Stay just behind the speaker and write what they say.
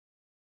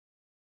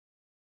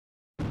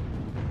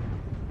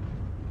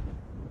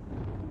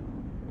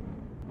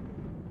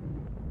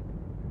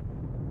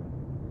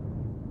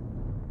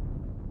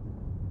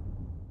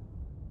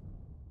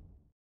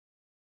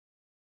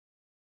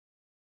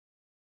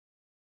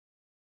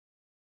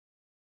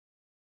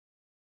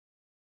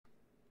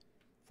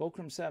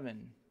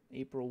Fulcrum7,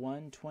 April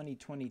 1,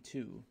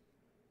 2022.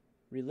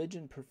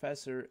 Religion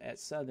professor at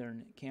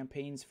Southern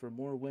campaigns for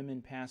more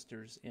women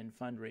pastors in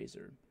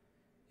Fundraiser.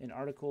 An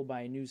article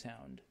by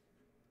Newshound.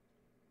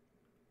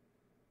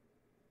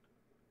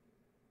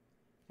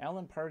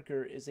 Alan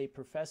Parker is a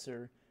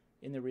professor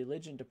in the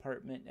religion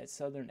department at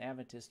Southern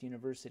Adventist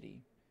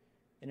University.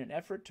 In an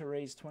effort to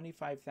raise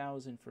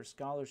 $25,000 for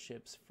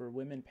scholarships for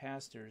women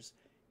pastors,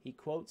 he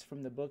quotes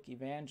from the book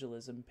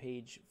Evangelism,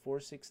 page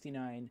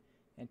 469,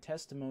 and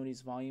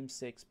Testimonies, volume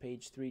 6,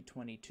 page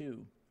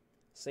 322.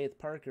 Saith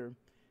Parker,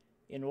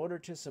 "In order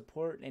to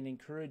support and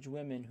encourage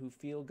women who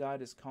feel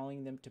God is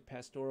calling them to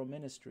pastoral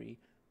ministry,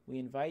 we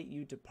invite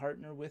you to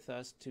partner with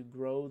us to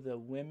grow the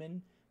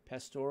Women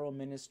Pastoral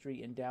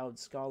Ministry Endowed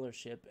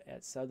Scholarship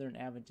at Southern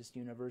Adventist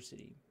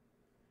University."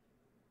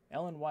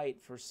 Ellen White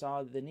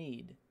foresaw the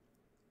need.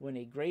 When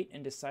a great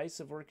and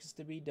decisive work is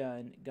to be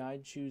done,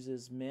 God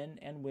chooses men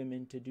and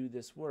women to do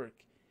this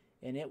work,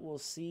 and it will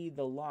see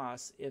the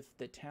loss if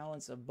the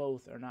talents of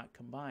both are not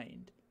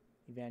combined.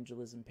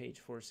 Evangelism, page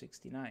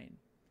 469.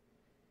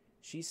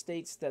 She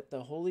states that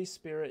the Holy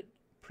Spirit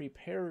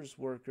prepares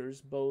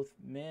workers, both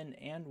men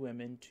and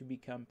women, to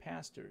become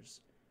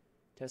pastors.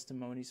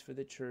 Testimonies for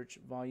the Church,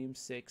 volume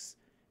 6,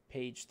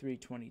 page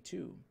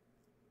 322.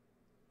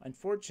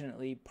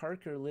 Unfortunately,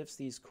 Parker lifts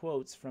these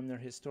quotes from their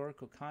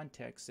historical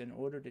context in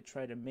order to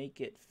try to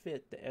make it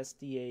fit the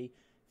SDA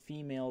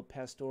female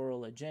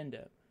pastoral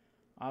agenda,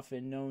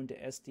 often known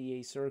to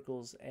SDA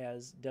circles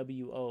as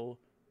WO,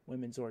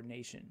 women's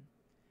ordination.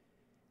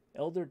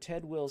 Elder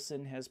Ted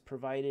Wilson has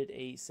provided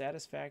a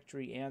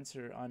satisfactory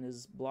answer on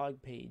his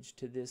blog page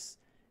to this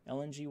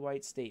Ellen G.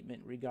 White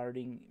statement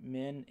regarding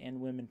men and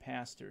women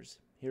pastors.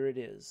 Here it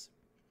is.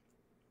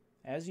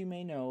 As you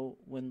may know,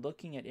 when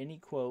looking at any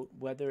quote,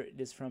 whether it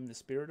is from the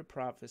Spirit of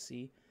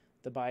Prophecy,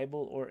 the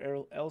Bible, or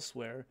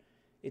elsewhere,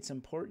 it's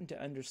important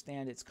to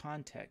understand its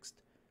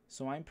context.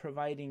 So I'm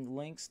providing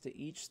links to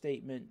each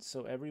statement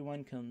so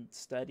everyone can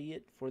study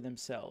it for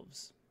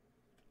themselves.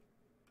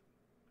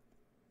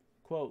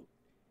 Quote,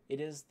 "It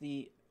is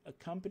the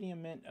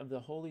accompaniment of the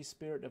Holy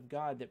Spirit of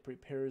God that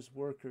prepares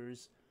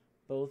workers,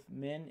 both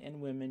men and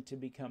women, to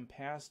become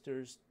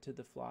pastors to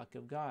the flock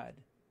of God."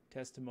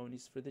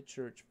 Testimonies for the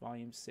Church,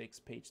 volume 6,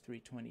 page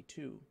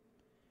 322.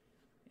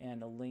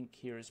 And a link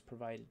here is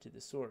provided to the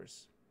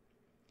source.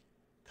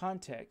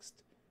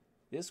 Context.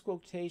 This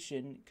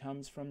quotation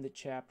comes from the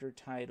chapter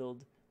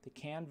titled, "The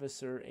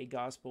Canvasser, a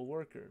Gospel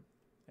Worker."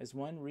 As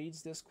one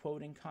reads this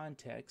quote in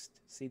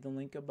context, see the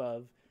link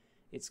above,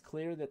 it's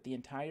clear that the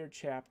entire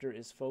chapter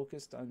is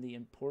focused on the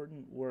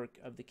important work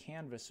of the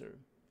canvasser.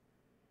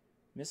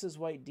 Mrs.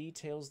 White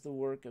details the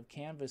work of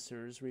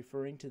canvassers,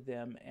 referring to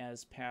them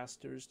as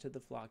pastors to the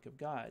flock of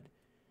God.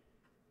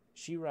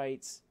 She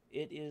writes,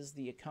 "It is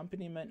the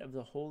accompaniment of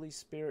the Holy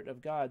Spirit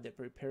of God that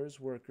prepares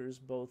workers,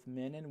 both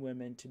men and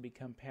women, to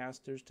become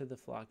pastors to the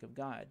flock of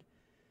God.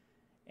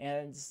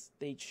 As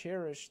they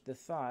cherish the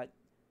thought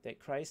that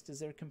Christ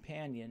is their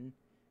companion,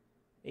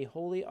 a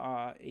holy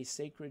awe, a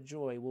sacred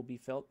joy will be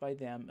felt by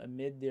them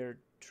amid their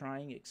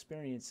trying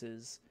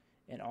experiences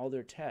and all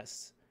their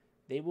tests.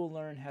 They will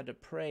learn how to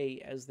pray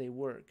as they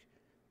work.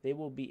 They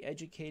will be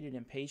educated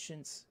in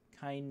patience,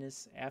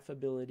 kindness,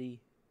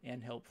 affability,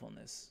 and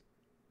helpfulness."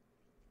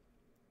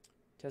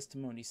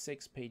 Testimony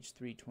 6, page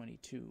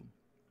 322.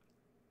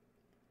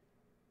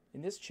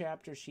 In this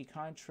chapter, she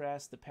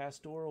contrasts the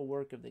pastoral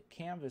work of the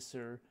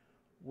canvasser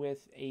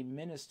with a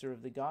minister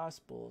of the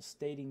gospel,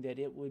 stating that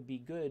it would be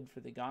good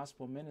for the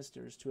gospel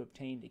ministers to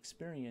obtain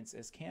experience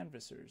as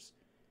canvassers.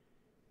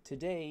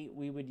 Today,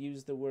 we would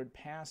use the word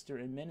pastor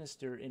and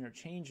minister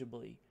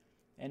interchangeably,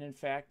 and in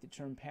fact, the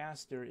term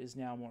pastor is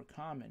now more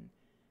common.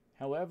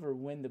 However,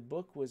 when the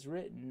book was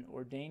written,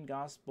 ordained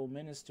gospel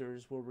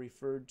ministers were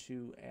referred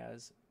to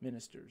as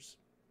ministers.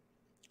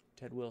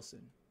 Ted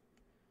Wilson.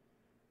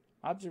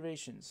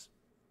 Observations.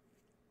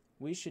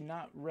 We should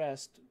not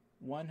wrest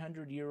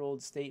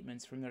 100-year-old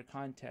statements from their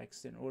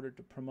context in order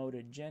to promote an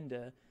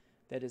agenda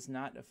that is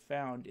not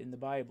found in the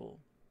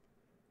Bible.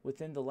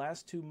 Within the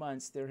last 2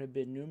 months, there have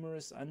been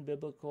numerous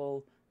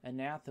unbiblical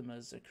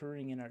anathemas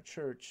occurring in our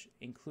church,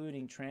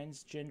 including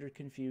transgender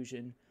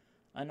confusion,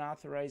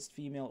 unauthorized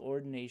female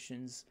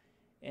ordinations,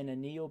 and a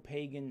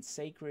neo-pagan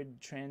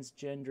sacred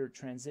transgender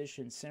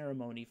transition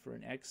ceremony for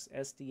an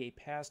ex-SDA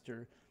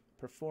pastor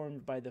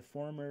performed by the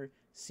former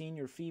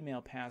senior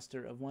female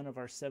pastor of one of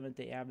our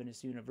Seventh-day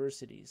Adventist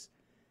universities.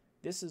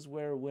 This is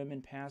where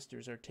women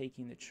pastors are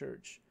taking the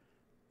church,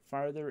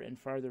 farther and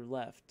farther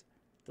left.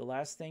 The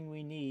last thing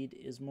we need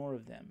is more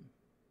of them.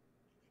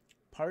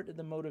 Part of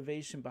the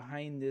motivation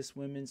behind this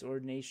women's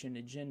ordination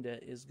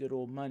agenda is good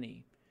old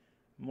money.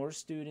 More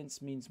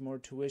students means more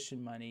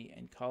tuition money,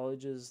 and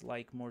colleges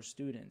like more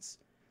students.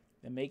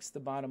 It makes the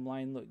bottom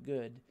line look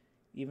good,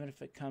 even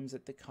if it comes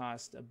at the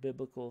cost of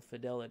biblical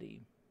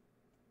fidelity.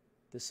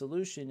 The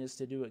solution is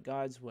to do it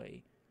God's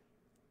way.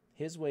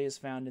 His way is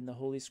found in the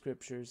Holy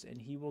Scriptures,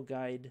 and He will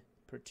guide,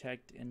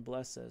 protect, and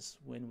bless us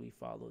when we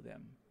follow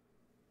them.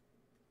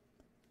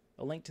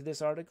 A link to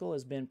this article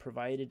has been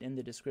provided in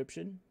the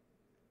description.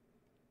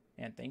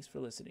 and thanks for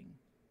listening.